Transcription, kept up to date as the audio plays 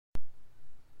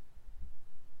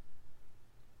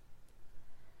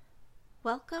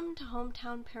Welcome to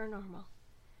Hometown Paranormal,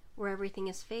 where everything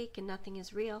is fake and nothing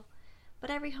is real,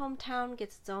 but every hometown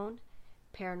gets its own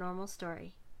paranormal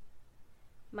story.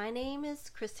 My name is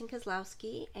Kristen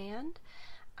Kozlowski, and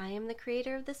I am the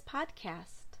creator of this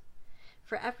podcast.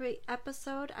 For every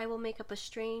episode, I will make up a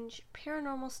strange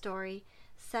paranormal story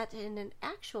set in an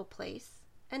actual place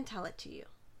and tell it to you.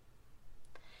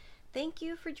 Thank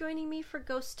you for joining me for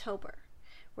Ghosttober,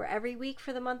 where every week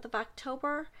for the month of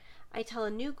October, I tell a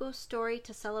new ghost story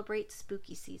to celebrate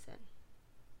spooky season.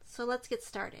 So let's get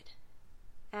started.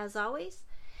 As always,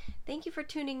 thank you for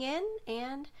tuning in,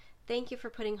 and thank you for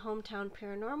putting Hometown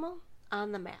Paranormal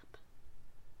on the map.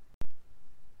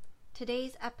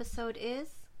 Today's episode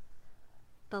is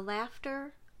The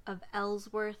Laughter of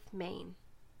Ellsworth, Maine.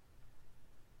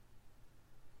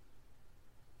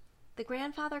 The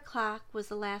grandfather clock was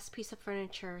the last piece of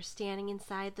furniture standing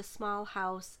inside the small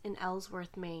house in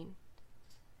Ellsworth, Maine.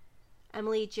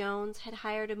 Emily Jones had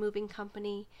hired a moving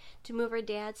company to move her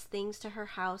dad's things to her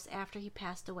house after he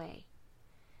passed away.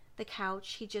 The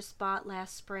couch he just bought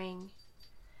last spring,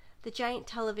 the giant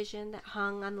television that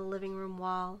hung on the living room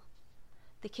wall,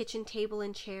 the kitchen table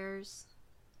and chairs.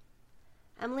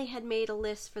 Emily had made a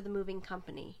list for the moving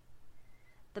company: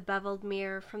 the beveled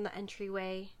mirror from the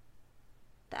entryway,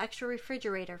 the extra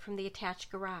refrigerator from the attached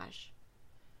garage,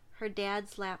 her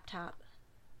dad's laptop.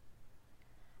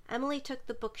 Emily took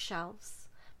the bookshelves,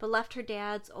 but left her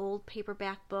dad's old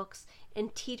paperback books in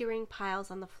teetering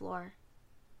piles on the floor.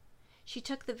 She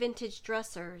took the vintage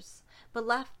dressers, but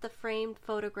left the framed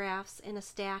photographs in a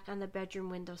stack on the bedroom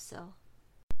windowsill.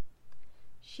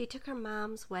 She took her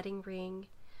mom's wedding ring,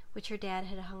 which her dad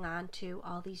had hung on to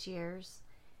all these years,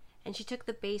 and she took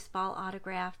the baseball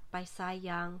autographed by Cy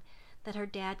Young that her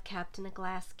dad kept in a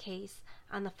glass case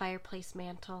on the fireplace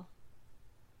mantel.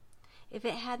 If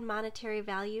it had monetary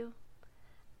value,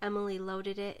 Emily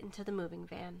loaded it into the moving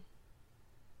van.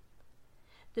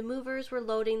 The movers were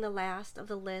loading the last of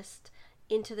the list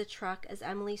into the truck as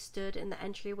Emily stood in the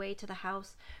entryway to the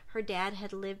house her dad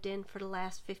had lived in for the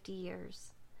last 50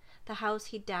 years, the house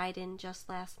he died in just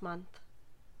last month.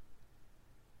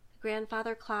 The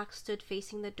grandfather clock stood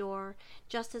facing the door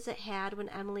just as it had when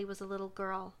Emily was a little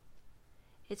girl.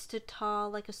 It stood tall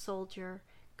like a soldier,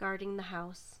 guarding the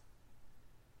house.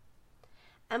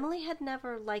 Emily had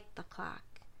never liked the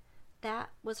clock. That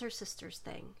was her sister's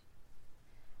thing.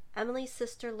 Emily's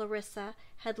sister Larissa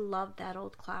had loved that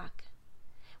old clock.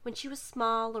 When she was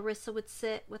small, Larissa would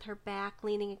sit with her back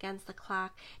leaning against the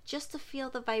clock just to feel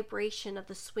the vibration of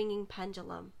the swinging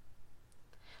pendulum.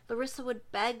 Larissa would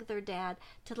beg their dad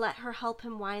to let her help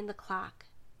him wind the clock.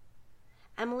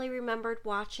 Emily remembered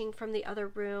watching from the other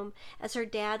room as her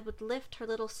dad would lift her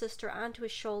little sister onto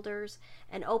his shoulders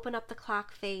and open up the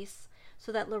clock face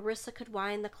so that Larissa could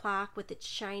wind the clock with its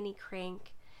shiny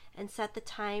crank and set the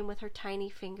time with her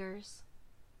tiny fingers.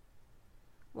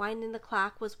 Winding the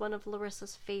clock was one of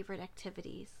Larissa's favorite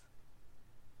activities.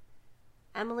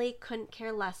 Emily couldn't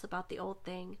care less about the old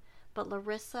thing, but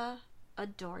Larissa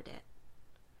adored it.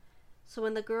 So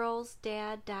when the girl's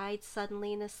dad died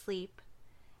suddenly in his sleep,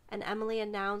 and Emily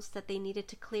announced that they needed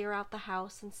to clear out the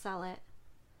house and sell it,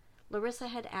 Larissa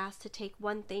had asked to take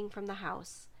one thing from the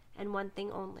house, and one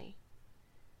thing only: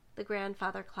 the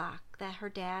grandfather clock that her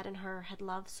dad and her had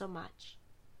loved so much.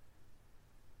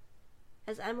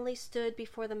 As Emily stood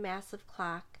before the massive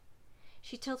clock,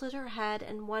 she tilted her head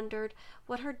and wondered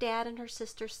what her dad and her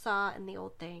sister saw in the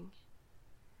old thing.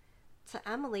 To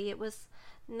Emily, it was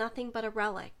nothing but a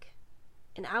relic,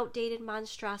 an outdated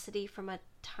monstrosity from a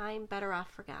time better off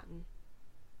forgotten.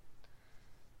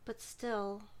 But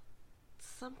still,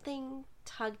 something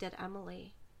tugged at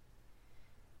Emily.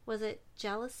 Was it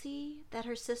jealousy that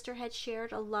her sister had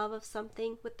shared a love of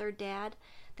something with their dad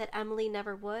that Emily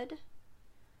never would?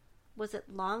 Was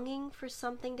it longing for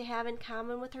something to have in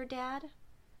common with her dad?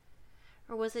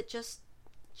 Or was it just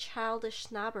childish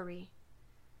snobbery?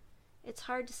 It's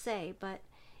hard to say, but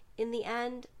in the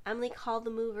end, Emily called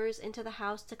the movers into the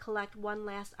house to collect one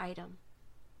last item: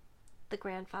 the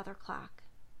grandfather clock.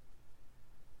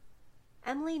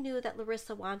 Emily knew that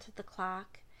Larissa wanted the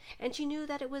clock, and she knew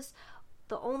that it was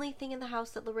the only thing in the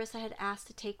house that Larissa had asked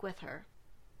to take with her.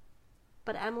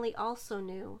 But Emily also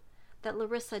knew that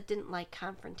Larissa didn't like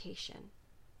confrontation.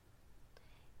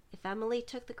 If Emily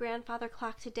took the grandfather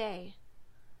clock today,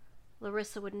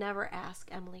 Larissa would never ask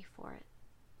Emily for it.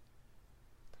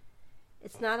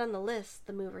 "It's not on the list,"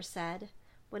 the mover said,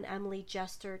 when Emily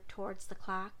gestured towards the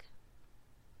clock.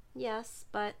 "Yes,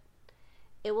 but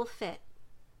it will fit,"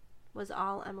 was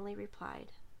all Emily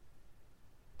replied.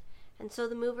 And so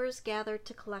the movers gathered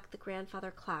to collect the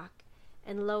grandfather clock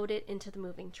and load it into the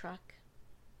moving truck.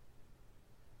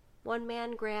 One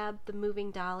man grabbed the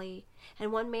moving dolly,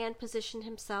 and one man positioned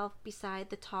himself beside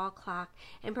the tall clock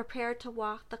and prepared to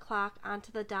walk the clock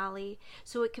onto the dolly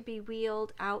so it could be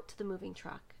wheeled out to the moving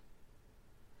truck.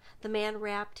 The man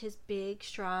wrapped his big,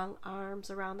 strong arms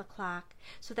around the clock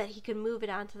so that he could move it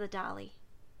onto the dolly.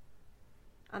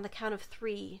 On the count of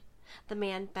 3, the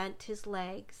man bent his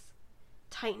legs,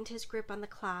 tightened his grip on the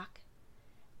clock,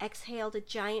 exhaled a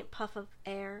giant puff of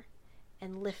air,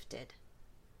 and lifted.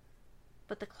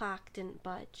 But the clock didn't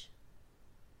budge.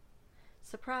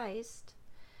 Surprised,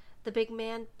 the big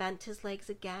man bent his legs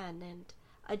again and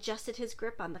adjusted his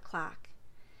grip on the clock,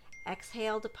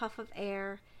 exhaled a puff of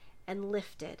air, and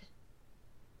lifted.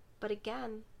 But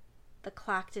again, the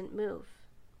clock didn't move.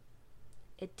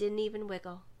 It didn't even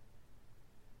wiggle.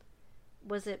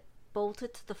 Was it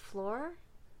bolted to the floor?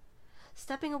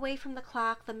 Stepping away from the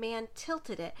clock, the man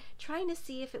tilted it, trying to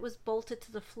see if it was bolted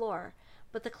to the floor,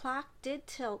 but the clock did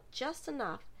tilt just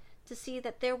enough to see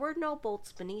that there were no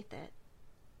bolts beneath it.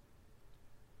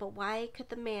 But why could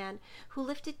the man who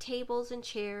lifted tables and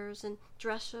chairs and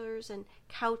dressers and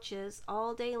couches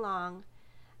all day long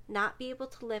not be able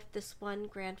to lift this one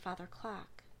grandfather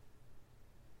clock?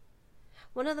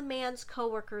 One of the man's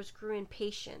co-workers grew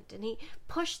impatient, and he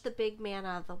pushed the big man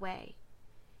out of the way.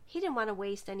 He didn't want to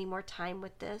waste any more time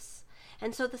with this,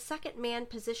 and so the second man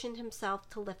positioned himself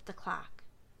to lift the clock.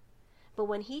 But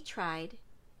when he tried,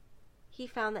 he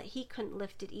found that he couldn't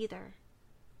lift it either.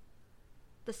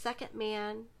 The second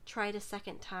man tried a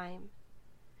second time,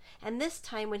 and this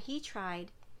time when he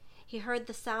tried, he heard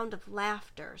the sound of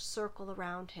laughter circle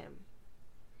around him.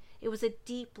 It was a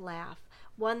deep laugh,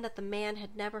 one that the man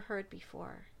had never heard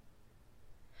before.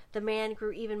 The man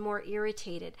grew even more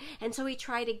irritated, and so he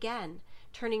tried again,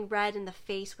 turning red in the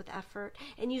face with effort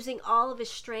and using all of his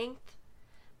strength,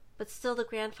 but still the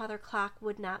grandfather clock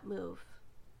would not move.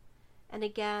 And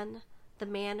again, the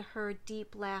man heard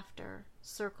deep laughter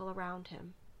circle around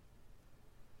him.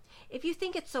 "If you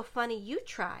think it's so funny, you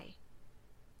try,"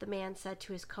 the man said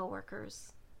to his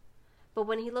co-workers. But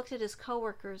when he looked at his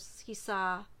co-workers, he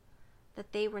saw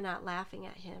that they were not laughing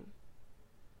at him.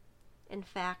 In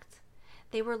fact,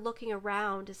 they were looking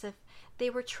around as if they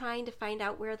were trying to find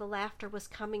out where the laughter was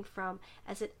coming from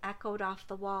as it echoed off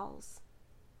the walls.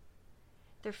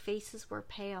 Their faces were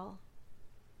pale.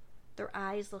 Their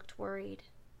eyes looked worried.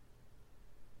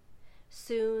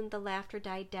 Soon the laughter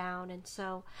died down, and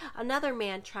so another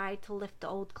man tried to lift the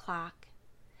old clock,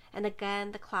 and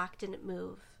again the clock didn't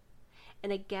move,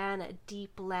 and again a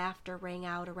deep laughter rang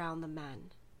out around the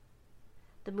men.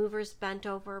 The movers bent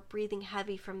over, breathing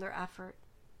heavy from their effort,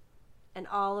 and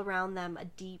all around them a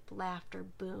deep laughter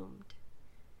boomed.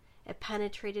 It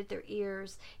penetrated their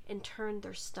ears and turned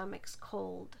their stomachs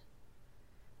cold.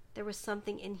 There was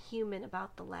something inhuman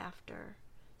about the laughter,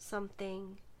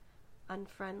 something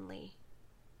unfriendly.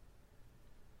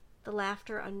 The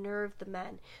laughter unnerved the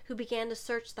men, who began to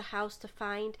search the house to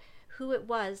find who it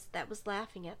was that was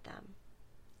laughing at them.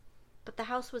 But the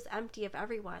house was empty of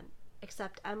everyone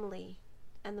except Emily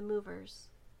and the movers.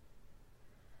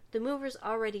 The movers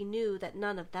already knew that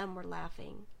none of them were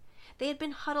laughing. They had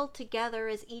been huddled together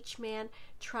as each man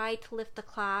tried to lift the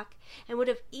clock, and would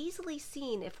have easily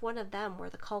seen if one of them were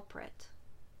the culprit.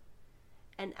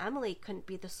 And Emily couldn't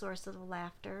be the source of the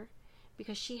laughter,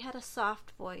 because she had a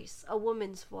soft voice, a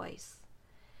woman's voice,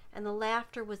 and the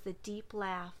laughter was the deep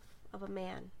laugh of a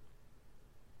man.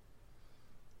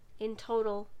 In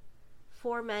total,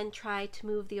 4 men tried to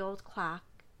move the old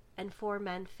clock, and 4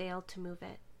 men failed to move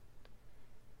it.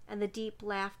 And the deep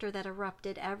laughter that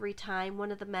erupted every time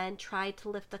one of the men tried to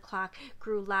lift the clock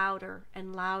grew louder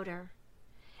and louder,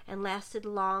 and lasted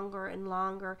longer and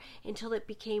longer until it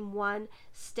became one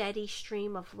steady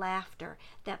stream of laughter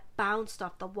that bounced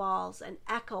off the walls and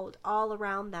echoed all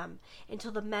around them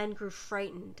until the men grew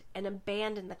frightened and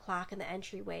abandoned the clock in the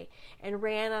entryway and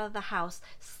ran out of the house,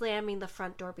 slamming the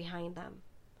front door behind them.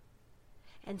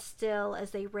 And still,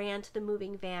 as they ran to the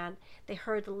moving van, they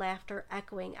heard the laughter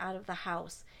echoing out of the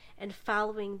house and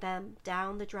following them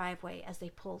down the driveway as they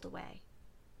pulled away.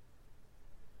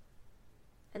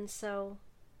 And so,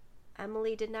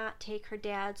 Emily did not take her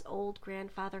dad's old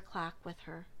grandfather clock with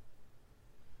her.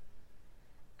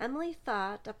 Emily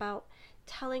thought about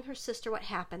telling her sister what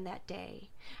happened that day,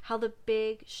 how the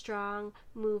big, strong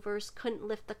movers couldn't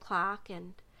lift the clock,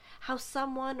 and how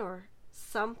someone or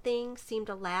something seemed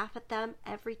to laugh at them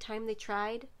every time they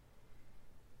tried.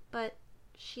 But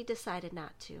she decided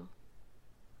not to.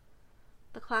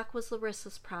 The clock was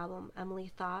Larissa's problem, Emily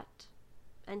thought,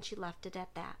 and she left it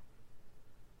at that.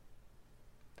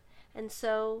 And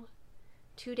so,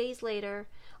 2 days later,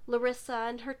 Larissa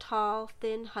and her tall,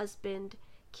 thin husband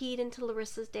keyed into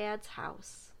Larissa's dad's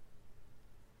house.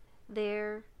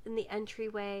 There, in the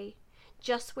entryway,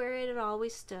 just where it had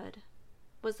always stood,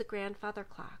 was the grandfather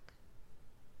clock.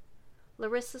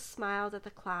 Larissa smiled at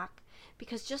the clock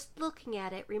because just looking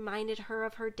at it reminded her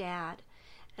of her dad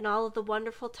and all of the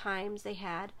wonderful times they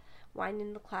had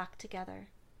winding the clock together.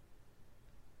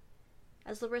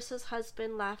 As Larissa's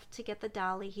husband left to get the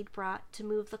dolly he'd brought to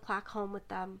move the clock home with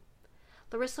them,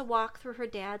 Larissa walked through her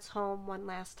dad's home one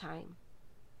last time.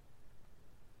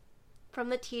 From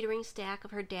the teetering stack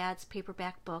of her dad's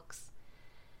paperback books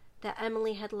that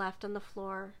Emily had left on the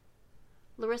floor,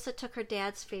 Larissa took her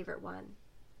dad's favorite one,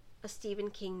 a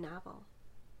Stephen King novel.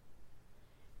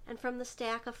 And from the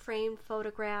stack of framed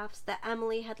photographs that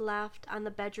Emily had left on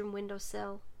the bedroom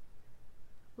windowsill,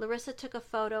 Larissa took a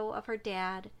photo of her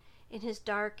dad in his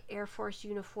dark Air Force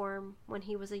uniform when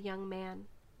he was a young man.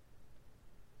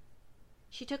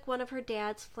 She took one of her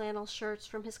dad's flannel shirts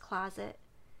from his closet,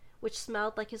 which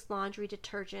smelled like his laundry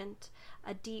detergent,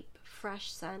 a deep,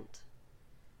 fresh scent,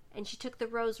 and she took the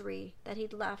rosary that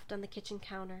he'd left on the kitchen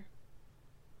counter.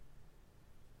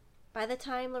 By the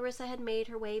time Larissa had made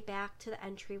her way back to the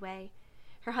entryway,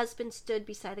 her husband stood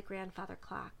beside the grandfather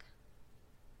clock.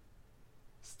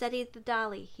 "Steady the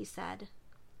dolly," he said,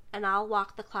 "and I'll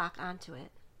walk the clock onto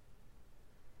it."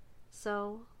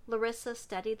 So Larissa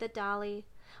steadied the dolly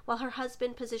while her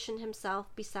husband positioned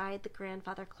himself beside the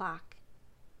grandfather clock.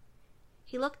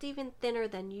 He looked even thinner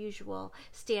than usual,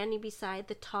 standing beside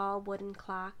the tall wooden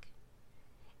clock.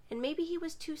 And maybe he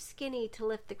was too skinny to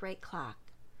lift the great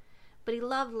clock, but he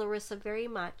loved Larissa very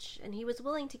much, and he was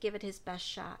willing to give it his best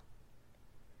shot.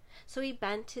 So he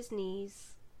bent his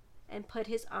knees and put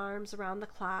his arms around the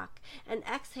clock and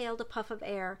exhaled a puff of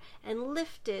air and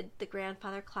lifted the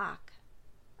grandfather clock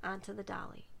onto the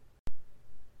dolly.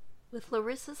 With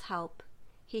Larissa's help,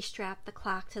 he strapped the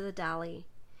clock to the dolly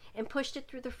and pushed it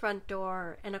through the front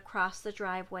door and across the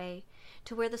driveway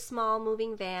to where the small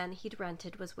moving van he'd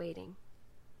rented was waiting.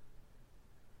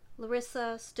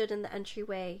 Larissa stood in the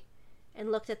entryway and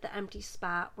looked at the empty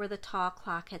spot where the tall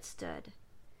clock had stood,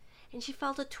 and she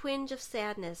felt a twinge of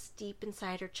sadness deep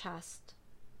inside her chest.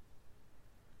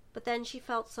 But then she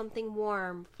felt something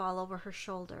warm fall over her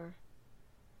shoulder,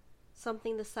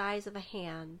 something the size of a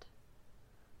hand,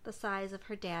 the size of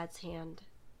her dad's hand.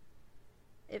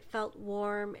 It felt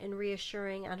warm and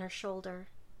reassuring on her shoulder.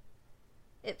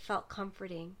 It felt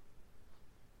comforting.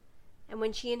 And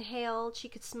when she inhaled, she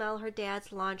could smell her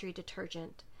dad's laundry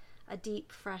detergent, a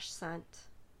deep, fresh scent.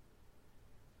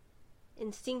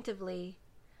 Instinctively,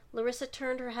 Larissa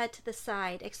turned her head to the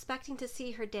side, expecting to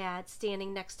see her dad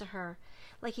standing next to her,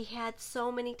 like he had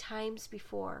so many times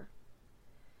before.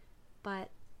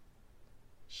 But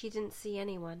she didn't see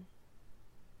anyone.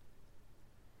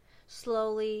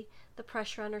 Slowly, the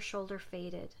pressure on her shoulder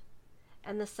faded,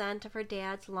 and the scent of her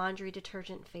dad's laundry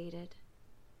detergent faded.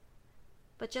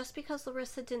 But just because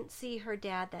Larissa didn't see her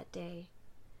dad that day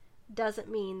doesn't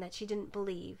mean that she didn't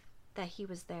believe that he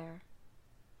was there.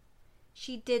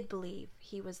 She did believe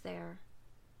he was there.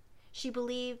 She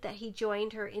believed that he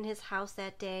joined her in his house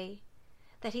that day,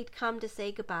 that he'd come to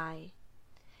say goodbye.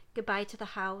 Goodbye to the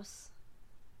house,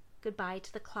 goodbye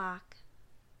to the clock,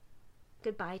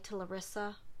 goodbye to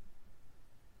Larissa.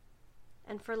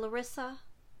 And for Larissa,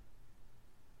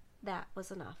 that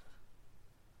was enough.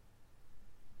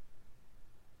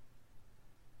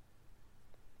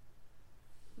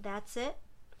 That's it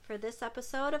for this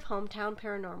episode of Hometown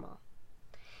Paranormal.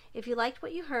 If you liked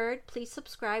what you heard, please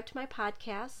subscribe to my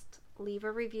podcast, leave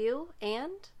a review,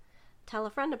 and tell a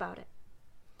friend about it.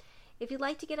 If you'd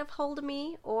like to get a hold of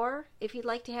me, or if you'd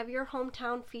like to have your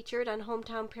hometown featured on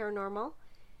Hometown Paranormal,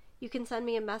 you can send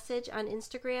me a message on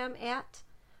Instagram at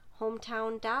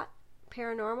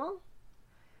hometown.paranormal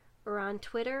or on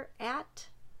Twitter at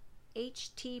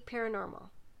htparanormal.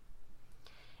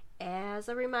 As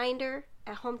a reminder,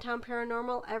 at Hometown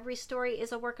Paranormal, every story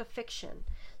is a work of fiction,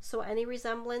 so any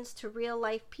resemblance to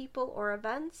real-life people or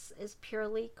events is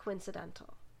purely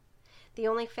coincidental. The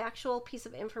only factual piece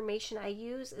of information I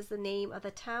use is the name of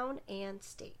the town and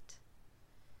state.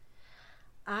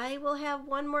 I will have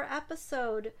one more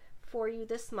episode for you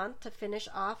this month to finish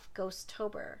off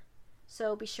Ghosttober,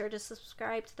 so be sure to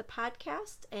subscribe to the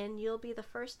podcast and you'll be the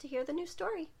first to hear the new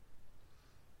story.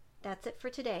 That's it for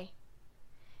today.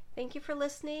 Thank you for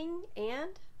listening,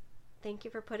 and thank you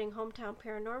for putting Hometown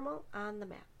Paranormal on the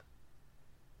map.